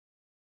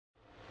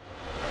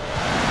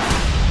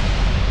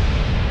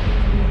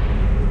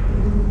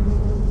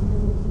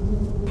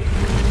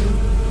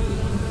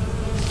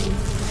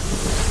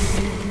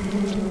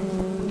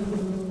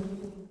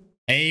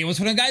What's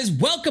going on, guys?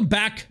 Welcome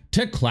back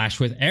to Clash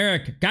with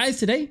Eric. Guys,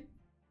 today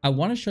I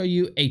want to show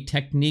you a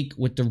technique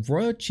with the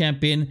Royal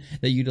Champion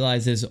that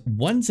utilizes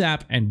one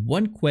zap and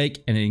one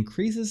quake, and it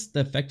increases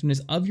the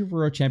effectiveness of your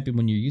Royal Champion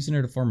when you're using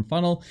her to form a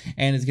funnel,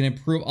 and is going to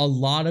improve a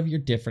lot of your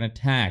different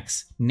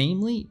attacks,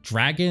 namely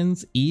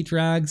dragons,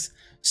 E-drags,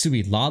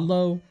 Sui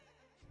Lalo.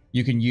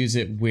 You can use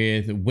it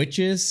with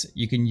witches.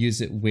 You can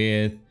use it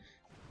with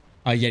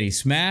a Yeti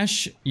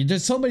Smash.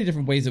 There's so many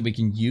different ways that we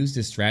can use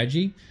this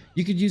strategy.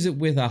 You could use it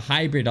with a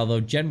hybrid, although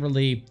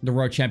generally the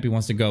Royal Champion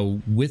wants to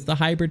go with the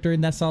hybrid during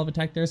that style of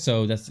attack there,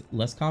 so that's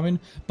less common.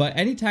 But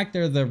any attack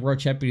there, the Royal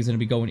Champion is going to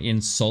be going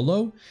in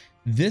solo.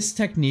 This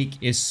technique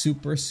is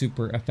super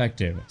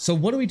effective. So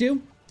what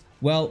do?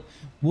 Well,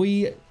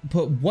 we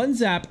put one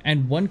zap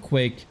and one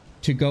quake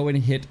to go and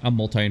hit a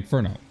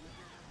multi-inferno.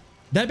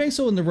 That makes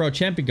so when the Royal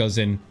Champion goes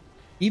in,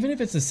 even if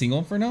it's a single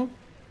inferno,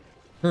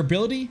 her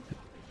ability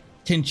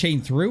can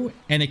chain through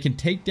and it can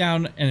take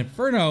down an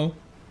inferno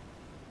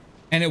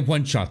and it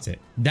one-shots it.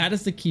 That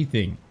is the key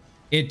thing.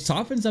 It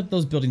softens up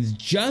those buildings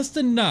just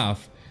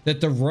enough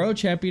that the Royal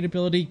Champion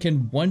ability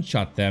can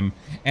one-shot them,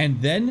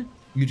 and then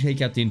you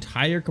take out the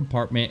entire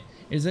compartment.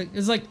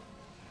 It's like,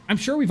 I'm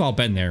sure we've all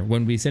been there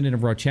when we send in a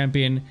Royal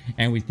Champion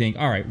and we think,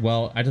 all right,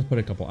 well, I just put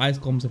a couple ice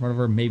golems in front of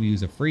her, maybe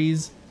use a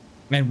freeze,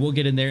 and we'll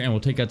get in there and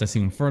we'll take out the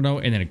single inferno,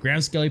 and then a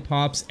Grand Skelly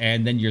pops,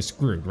 and then you're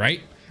screwed,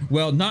 right?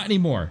 Well, not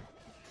anymore.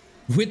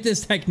 With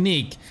this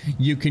technique,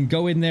 you can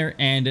go in there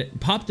and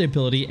pop the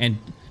ability and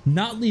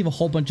not leave a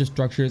whole bunch of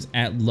structures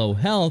at low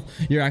health.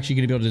 You're actually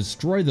going to be able to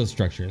destroy those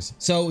structures.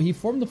 So he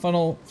formed the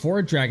funnel for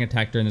a dragon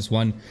attack during this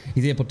one.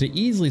 He's able to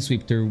easily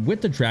sweep through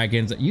with the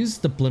dragons, uses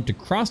the blimp to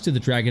cross to the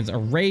dragons, a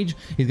rage.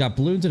 He's got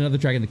balloons and another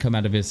dragon that come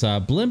out of his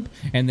blimp,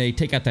 and they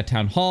take out that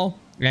town hall,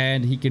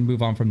 and he can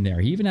move on from there.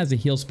 He even has a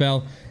heal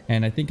spell,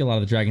 and I think a lot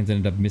of the dragons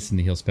ended up missing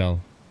the heal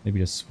spell. Maybe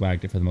just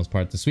swagged it for the most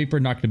part. The sweeper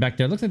knocked it back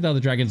there. Looks like the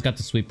other dragons got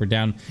the sweeper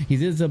down. He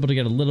is able to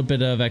get a little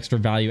bit of extra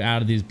value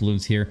out of these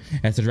balloons here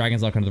as the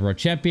dragons lock onto the Royal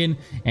Champion,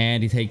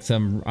 and he takes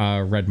some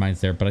red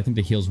mines there, but I think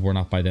the heal's worn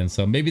off by then.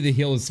 So maybe the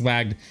heal is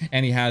swagged,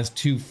 and he has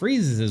two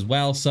freezes as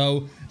well.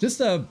 So just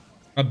a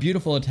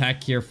beautiful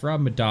attack here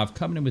from Madav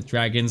coming in with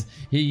dragons.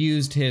 He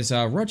used his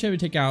Royal Champion to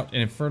take out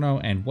an Inferno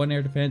and one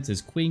air defense.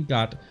 His Queen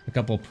got a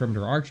couple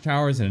perimeter arch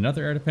towers and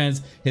another air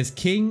defense. His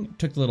King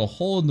took the little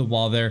hole in the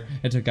wall there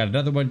and took out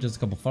another one, just a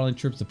couple funneling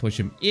troops to push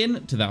him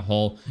into that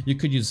hole. You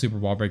could use a super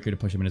wall breaker to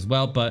push him in as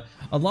well, but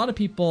a lot of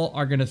people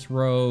are going to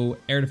throw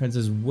air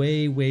defenses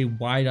way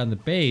wide on the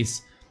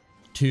base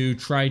to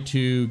try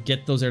to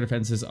get those air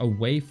defenses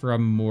away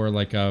from more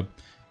like a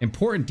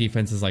important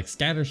defenses like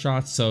scatter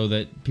shots, so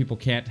that people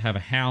can't have a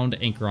hound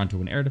anchor onto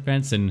an air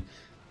defense and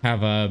have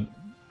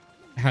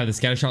the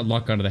scatter shot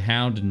lock onto the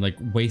hound and like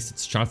waste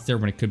its shots there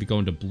when it could be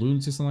going to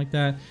balloons or something like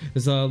that.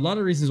 There's a lot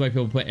of reasons why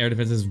people put air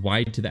defenses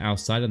wide to the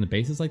outside on the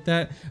bases like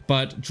that,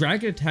 but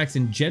dragon attacks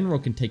in general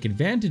can take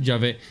advantage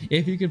of it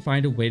if you can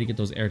find a way to get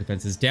those air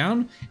defenses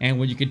down. And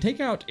when you can take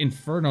out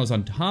infernos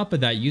on top of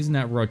that using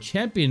that Royal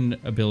Champion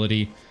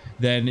ability,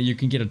 then you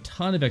can get a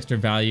ton of extra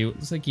value.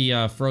 Looks like he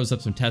froze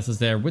up some Teslas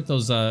there with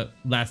those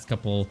last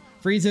couple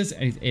freezes,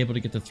 and he's able to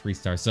get the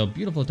 3-star. So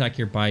beautiful attack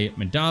here by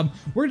Madav.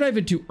 We're gonna dive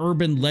into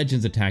Urban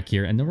Legends attack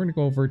here, and then we're gonna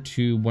go over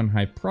to One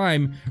High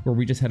Prime, where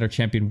we just had our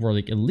Champion War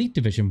League Elite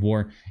Division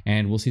War,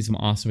 and we'll see some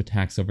awesome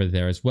attacks over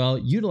there as well,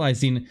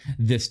 utilizing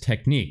this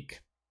technique.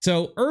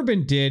 So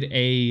Urban did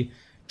a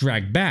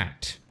Drag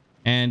Bat,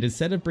 and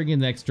instead of bringing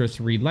the extra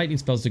 3 lightning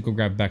spells to go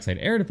grab backside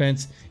air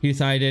defense, he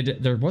decided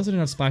there wasn't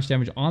enough splash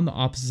damage on the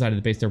opposite side of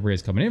the base there where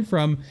he's coming in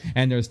from,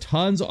 and there's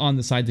tons on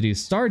the side that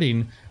he's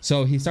starting.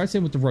 So he starts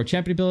in with the Royal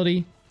Champion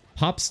ability,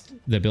 pops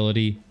the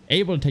ability,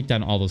 able to take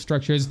down all those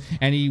structures,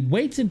 and he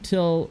waits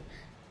until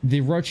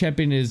the Royal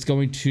Champion is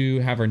going to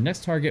have our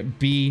next target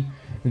be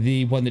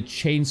the one that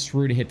chains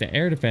through to hit the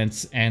air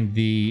defense and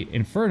the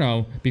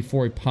Inferno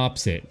before he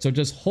pops it. So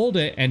just hold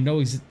it and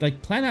know,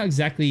 plan out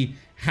exactly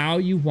how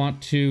you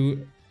want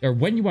to, or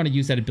when you want to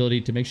use that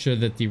ability to make sure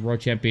that the Royal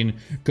Champion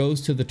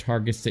goes to the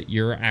targets that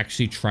you're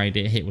actually trying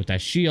to hit with that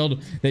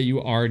shield that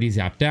you already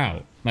zapped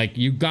out. Like,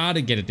 you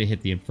gotta get it to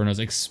hit the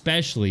Infernos,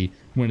 especially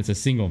when it's a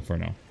single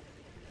Inferno.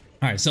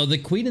 All right, so the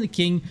Queen and the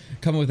King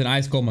come with an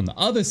Ice Golem on the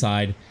other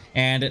side,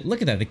 and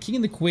look at that, the King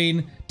and the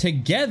Queen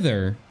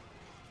together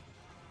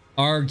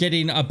are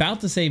getting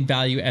about the same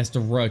value as the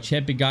Royal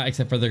Champion got,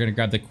 except for they're going to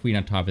grab the Queen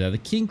on top of that. The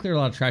King cleared a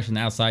lot of trash on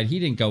the outside. He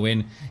didn't go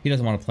in. He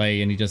doesn't want to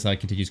play, and he just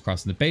continues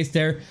crossing the base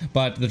there.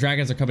 But the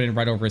dragons are coming in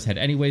right over his head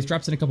anyways.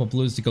 Drops in a couple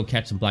blues to go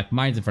catch some black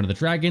mines in front of the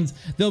dragons.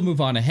 They'll move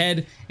on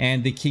ahead,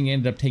 and the King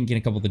ended up taking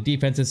a couple of the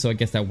defenses, so I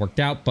guess that worked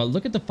out. But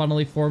look at the funnel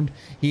he formed.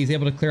 He's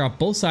able to clear out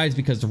both sides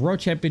because the Royal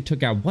Champion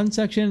took out one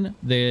section,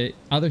 the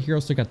other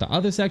heroes took out the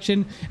other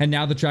section, and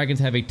now the dragons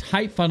have a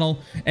tight funnel.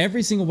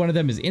 Every single one of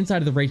them is inside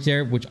of the range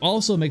there, which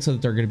also makes so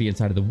that they're going to be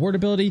inside of the ward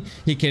ability.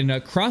 He can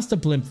cross the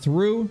blimp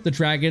through the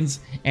dragons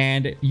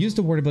and use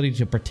the ward ability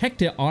to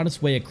protect it on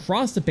its way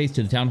across the base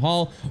to the town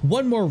hall.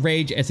 One more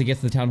rage as it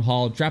gets to the town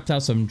hall, drops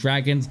out some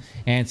dragons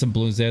and some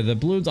balloons there. The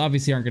balloons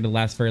obviously aren't going to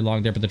last very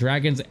long there, but the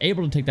dragons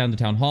able to take down the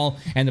town hall,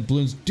 and the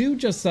balloons do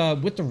just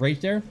with the rage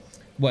there.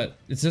 What,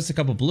 it's just a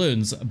couple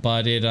balloons,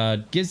 but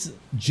it gives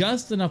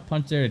just enough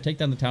punch there to take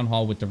down the town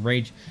hall with the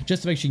rage,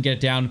 just to make sure you can get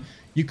it down.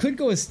 You could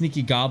go with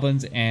sneaky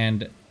goblins,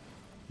 and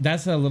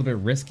that's a little bit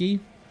risky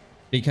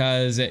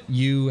because if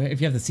you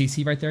have the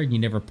CC right there and you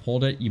never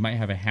pulled it, you might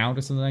have a hound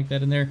or something like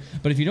that in there.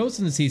 But if you know it's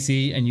in the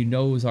CC and you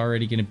know it's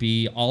already going to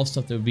be all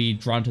stuff that would be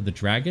drawn to the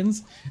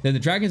dragons, then the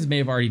dragons may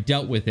have already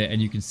dealt with it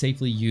and you can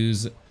safely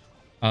use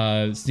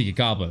sneaky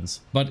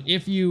goblins. But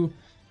if you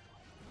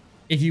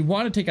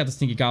want to take out the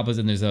sneaky goblins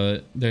and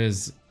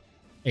there's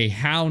a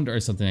hound or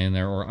something in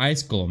there, or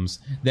ice golems,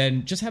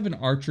 then just have an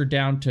archer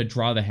down to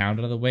draw the hound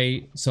out of the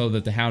way so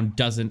that the hound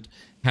doesn't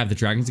have the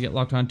dragons get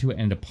locked onto it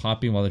and end up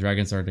popping while the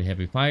dragons are at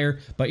heavy fire.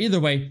 But either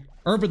way,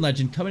 Urban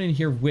Legend coming in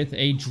here with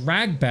a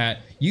drag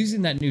bat,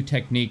 using that new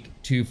technique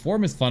to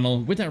form his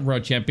funnel with that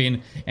road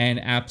champion and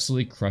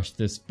absolutely crush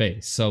this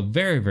base. So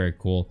very, very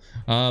cool.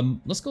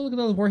 Let's go look at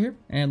the other war here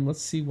and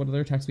let's see what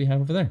other attacks we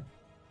have over there.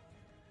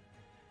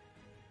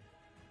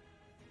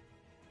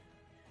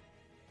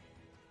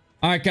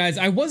 Alright guys,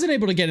 I wasn't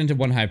able to get into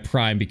 1 Hive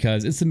Prime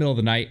because it's the middle of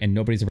the night and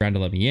nobody's around to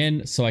let me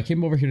in, so I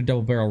came over here to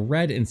Double Barrel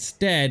Red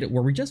instead,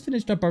 where we just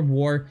finished up our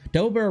war,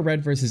 Double Barrel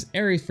Red versus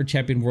Ares for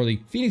Champion War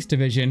League Phoenix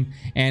Division,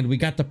 and we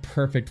got the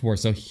perfect war,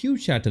 so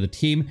huge shout out to the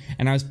team,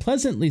 and I was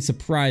pleasantly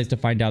surprised to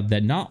find out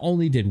that not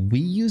only did we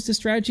use the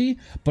strategy,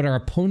 but our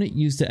opponent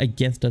used it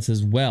against us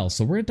as well.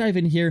 So we're gonna dive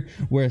in here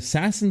where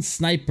Assassin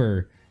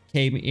Sniper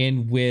came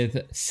in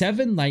with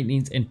 7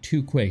 lightnings and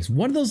 2 quakes.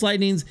 One of those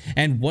lightnings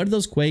and one of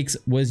those quakes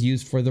was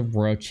used for the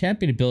Royal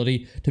Champion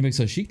ability to make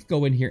so she could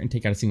go in here and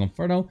take out a single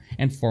inferno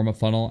and form a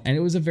funnel, and it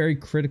was a very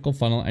critical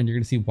funnel, and you're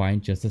going to see why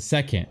in just a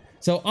second.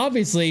 So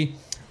obviously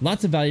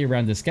lots of value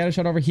around this scatter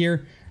shot over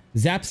here.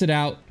 Zaps it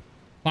out,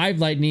 5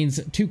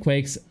 lightnings, 2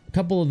 quakes, a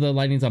couple of the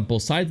lightnings on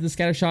both sides of the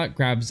scatter shot,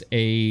 grabs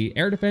a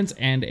air defense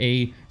and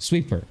a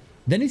sweeper.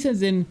 Then he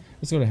sends in,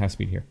 let's go to half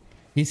speed here.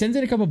 He sends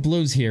in a couple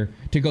blues here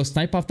to go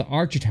snipe off the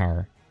Archer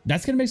Tower.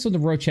 That's going to make so when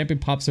the Royal Champion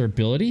pops her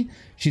ability,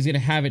 she's going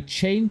to have it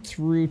chain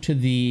through to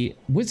the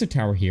Wizard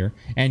Tower here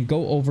and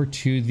go over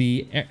to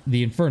the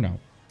Inferno.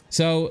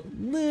 So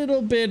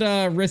little bit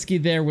risky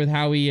there with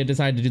how he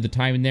decided to do the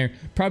timing there.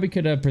 Probably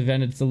could have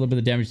prevented a little bit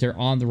of damage there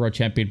on the Royal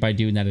Champion by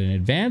doing that in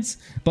advance.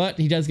 But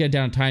he does get it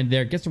down in time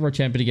there. Gets the Royal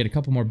Champion to get a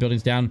couple more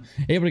buildings down.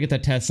 Able to get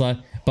that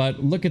Tesla.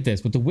 But look at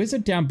this. With the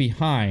Wizard down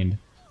behind,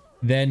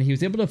 then he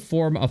was able to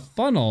form a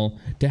funnel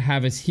to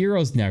have his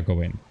heroes now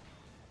go in.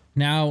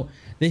 Now,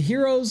 the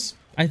heroes,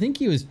 I think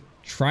he was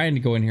trying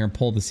to go in here and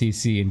pull the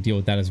CC and deal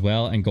with that as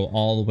well and go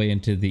all the way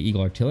into the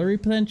Eagle Artillery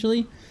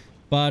potentially.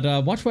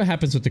 But watch what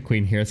happens with the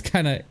Queen here. It's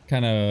kind of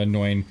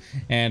annoying.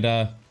 And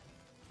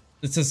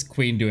it's just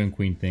Queen doing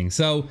Queen things.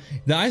 So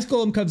the Ice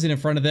Golem comes in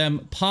front of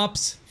them,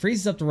 pops,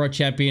 freezes up the Royal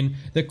Champion.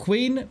 The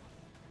Queen,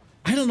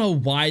 I don't know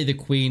why the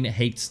Queen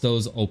hates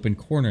those open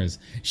corners.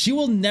 She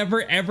will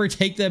never ever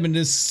take them, and it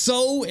is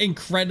so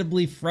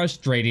incredibly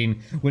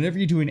frustrating whenever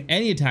you're doing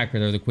any attack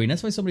with her, the Queen.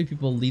 That's why so many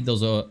people leave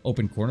those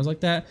open corners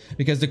like that,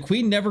 because the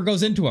Queen never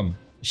goes into them.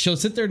 She'll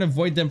sit there and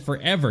avoid them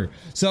forever.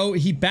 So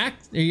he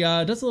does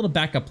a little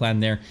backup plan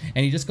there,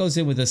 and he just goes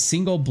in with a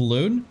single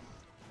balloon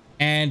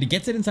and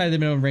gets it inside the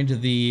minimum range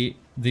of the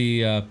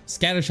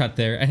scatter shot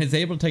there, and is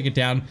able to take it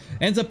down.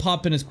 Ends up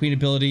popping his Queen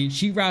ability.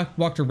 She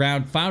walked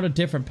around, found a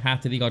different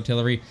path to the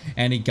artillery,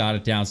 and he got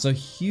it down. So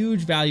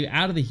huge value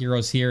out of the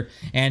heroes here,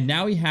 and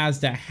now he has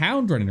that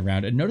hound running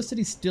around. And notice that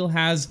he still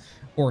has,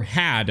 or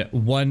had,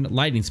 1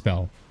 lightning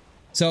spell.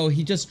 So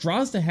he just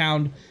draws the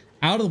hound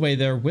out of the way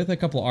there with a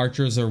couple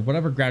archers or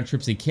whatever ground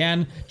troops he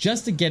can,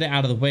 just to get it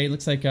out of the way. It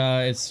looks like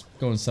it's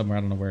going somewhere.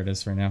 I don't know where it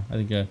is right now. I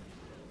think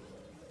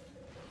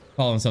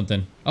following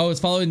something. Oh, it's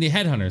following the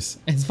headhunters.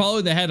 It's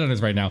following the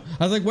headhunters right now.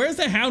 I was like, where's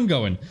the hound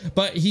going?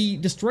 But he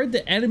destroyed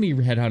the enemy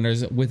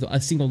headhunters with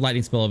a single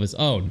lightning spell of his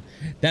own.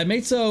 That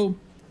made so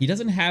he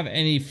doesn't have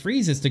any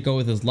freezes to go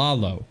with his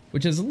Lalo,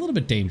 which is a little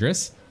bit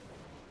dangerous.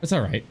 It's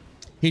all right.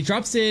 He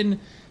drops in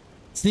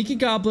sneaky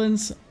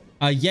goblins,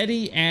 a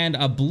Yeti, and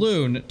a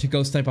balloon to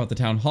go snipe out the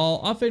town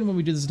hall. Often when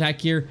we do this attack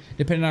here,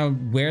 depending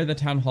on where the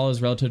town hall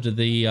is relative to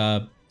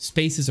the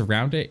spaces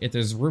around it, if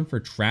there's room for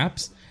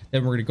traps,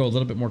 then we're going to go a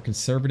little bit more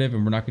conservative,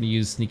 and we're not going to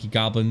use sneaky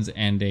goblins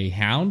and a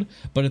hound.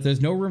 But if there's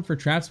no room for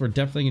traps, we're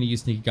definitely going to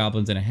use sneaky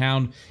goblins and a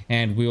hound,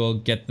 and we will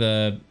get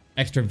the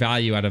extra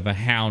value out of a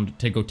hound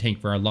to go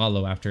tank for our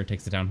Lalo after it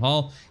takes the town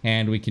hall,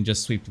 and we can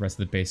just sweep the rest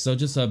of the base. So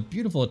just a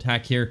beautiful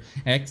attack here.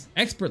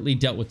 Expertly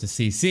dealt with the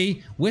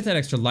CC with that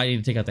extra lightning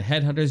to take out the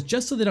headhunters,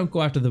 just so they don't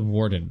go after the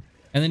warden.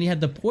 And then he had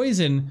the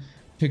poison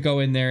to go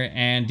in there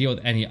and deal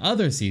with any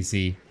other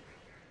CC,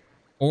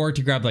 or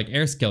to grab like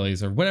air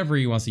skillies or whatever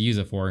he wants to use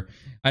it for.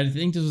 I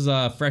think this was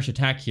a fresh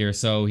attack here,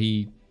 so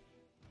he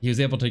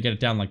was able to get it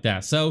down like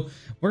that. So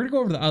we're gonna go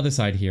over to the other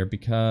side here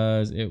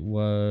because it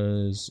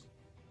was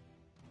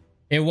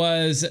It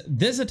was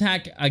this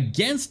attack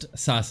against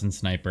Assassin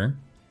Sniper,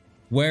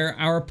 where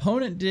our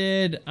opponent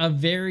did a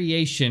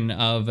variation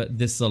of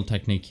this little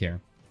technique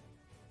here.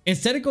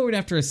 Instead of going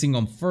after a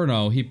single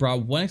Inferno, he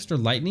brought one extra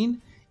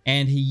lightning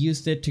and he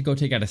used it to go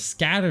take out a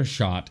scatter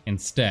shot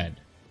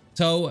instead.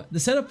 So the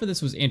setup for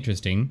this was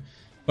interesting,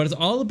 but it's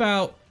all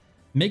about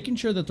making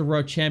sure that the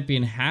Royal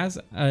Champion has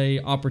an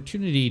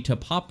opportunity to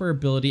pop her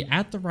ability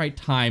at the right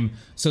time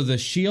so the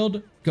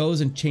shield goes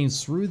and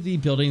chains through the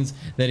buildings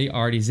that he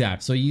already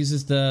zapped. So he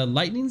uses the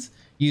lightnings,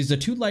 uses the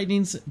 2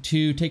 lightnings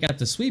to take out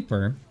the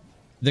sweeper.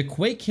 The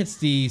Quake hits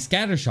the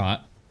scatter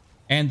shot,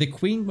 and the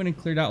Queen went and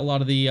cleared out a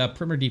lot of the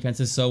perimeter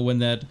defenses. So when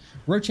the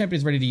Royal Champion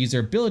is ready to use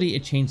their ability,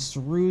 it chains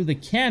through the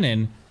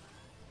cannon.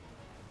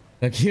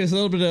 Like, he was a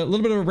little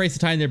bit of a race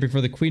of time there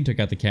before the Queen took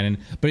out the cannon,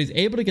 but he's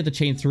able to get the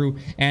chain through,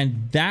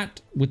 and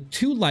that with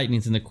 2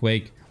 lightnings in the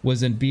Quake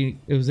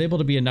it was able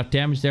to be enough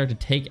damage there to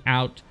take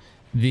out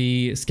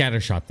the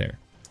scatter shot there.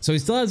 So he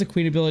still has a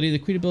Queen ability. The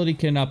Queen ability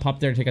can pop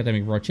there and take out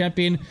the Royal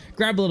Champion,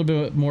 grab a little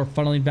bit more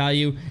funneling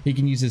value. He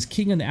can use his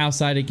King on the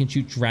outside. He can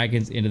shoot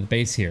dragons into the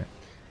base here.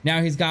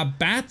 Now he's got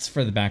bats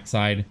for the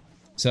backside.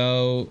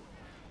 So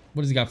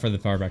what does he got for the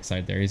far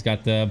backside there? He's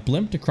got the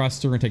blimp to cross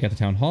through and take out the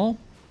Town Hall.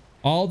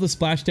 All the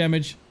splash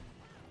damage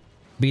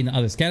being the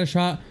other scatter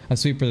shot, a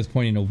sweeper that's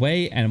pointing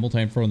away, and a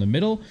multi-inferno in the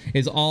middle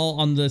is all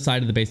on the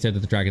side of the base there that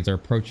the dragons are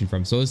approaching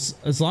from. So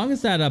as long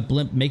as that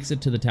blimp makes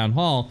it to the Town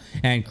Hall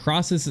and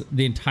crosses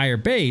the entire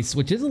base,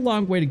 which is a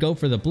long way to go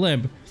for the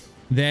blimp,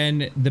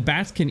 then the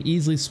bats can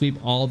easily sweep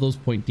all those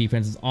point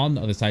defenses on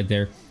the other side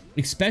there,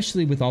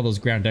 especially with all those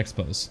ground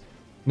expos.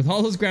 With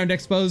all those ground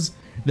expos,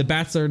 the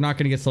bats are not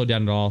going to get slowed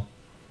down at all.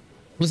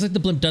 Looks like the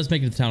blimp does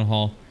make it to the Town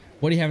Hall.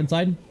 What do you have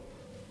inside?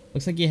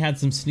 Looks like he had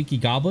some sneaky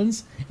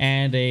goblins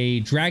and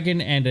a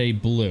dragon and a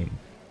balloon.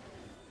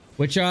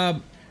 Which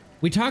I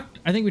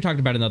think we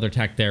talked about another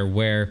attack there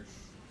where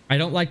I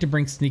don't like to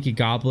bring sneaky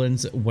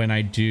goblins when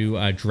I do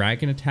a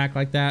dragon attack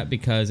like that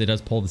because it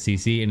does pull the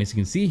CC. And as you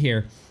can see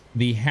here,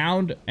 the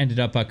hound ended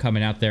up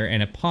coming out there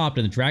and it popped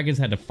and the dragons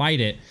had to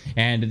fight it.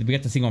 And we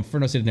got the single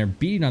Inferno sitting there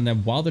beating on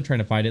them while they're trying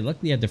to fight it.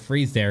 Luckily he had the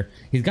freeze there.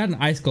 He's got an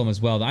ice golem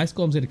as well. The ice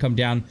golem's going to come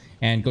down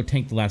and go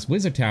tank the last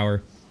wizard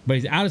tower. But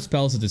he's out of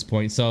spells at this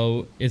point,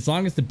 so as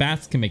long as the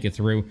bats can make it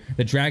through,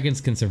 the dragons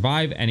can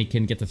survive, and he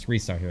can get the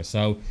 3-star here.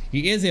 So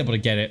he is able to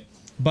get it.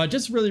 But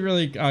just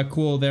really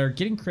cool there,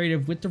 getting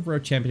creative with the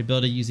Royal Champion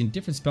ability, using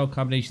different spell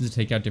combinations to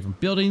take out different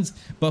buildings,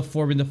 but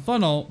forming the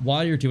funnel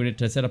while you're doing it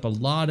to set up a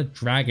lot of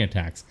dragon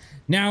attacks.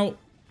 Now,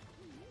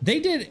 they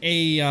did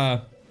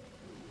a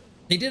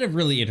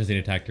really interesting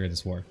attack during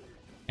this war,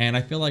 and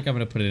I feel like I'm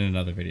going to put it in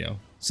another video.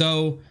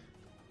 So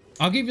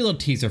I'll give you a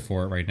little teaser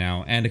for it right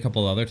now, and a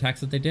couple other attacks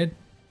that they did.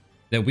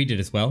 That we did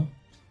as well,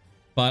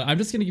 but I'm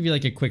just gonna give you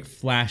like a quick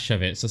flash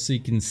of it so you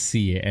can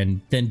see it, and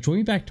then join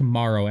me back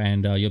tomorrow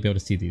and you'll be able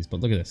to see these.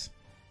 But look at this.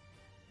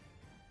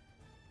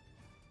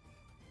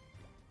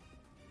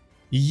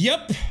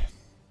 Yep,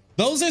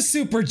 those are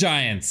super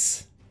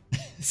giants.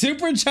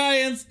 Super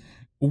giants,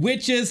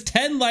 witches,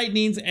 10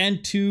 lightnings,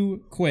 and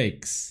 2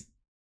 quakes.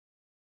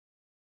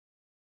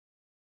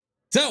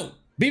 So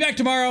be back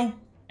tomorrow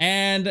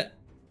and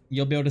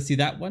you'll be able to see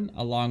that one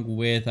along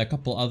with a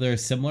couple other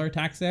similar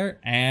attacks there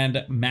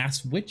and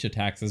mass witch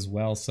attacks as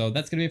well. So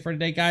that's gonna be it for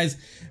today, guys.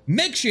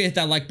 Make sure you hit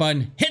that like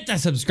button, hit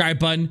that subscribe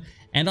button,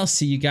 and I'll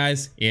see you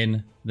guys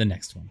in the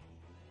next one.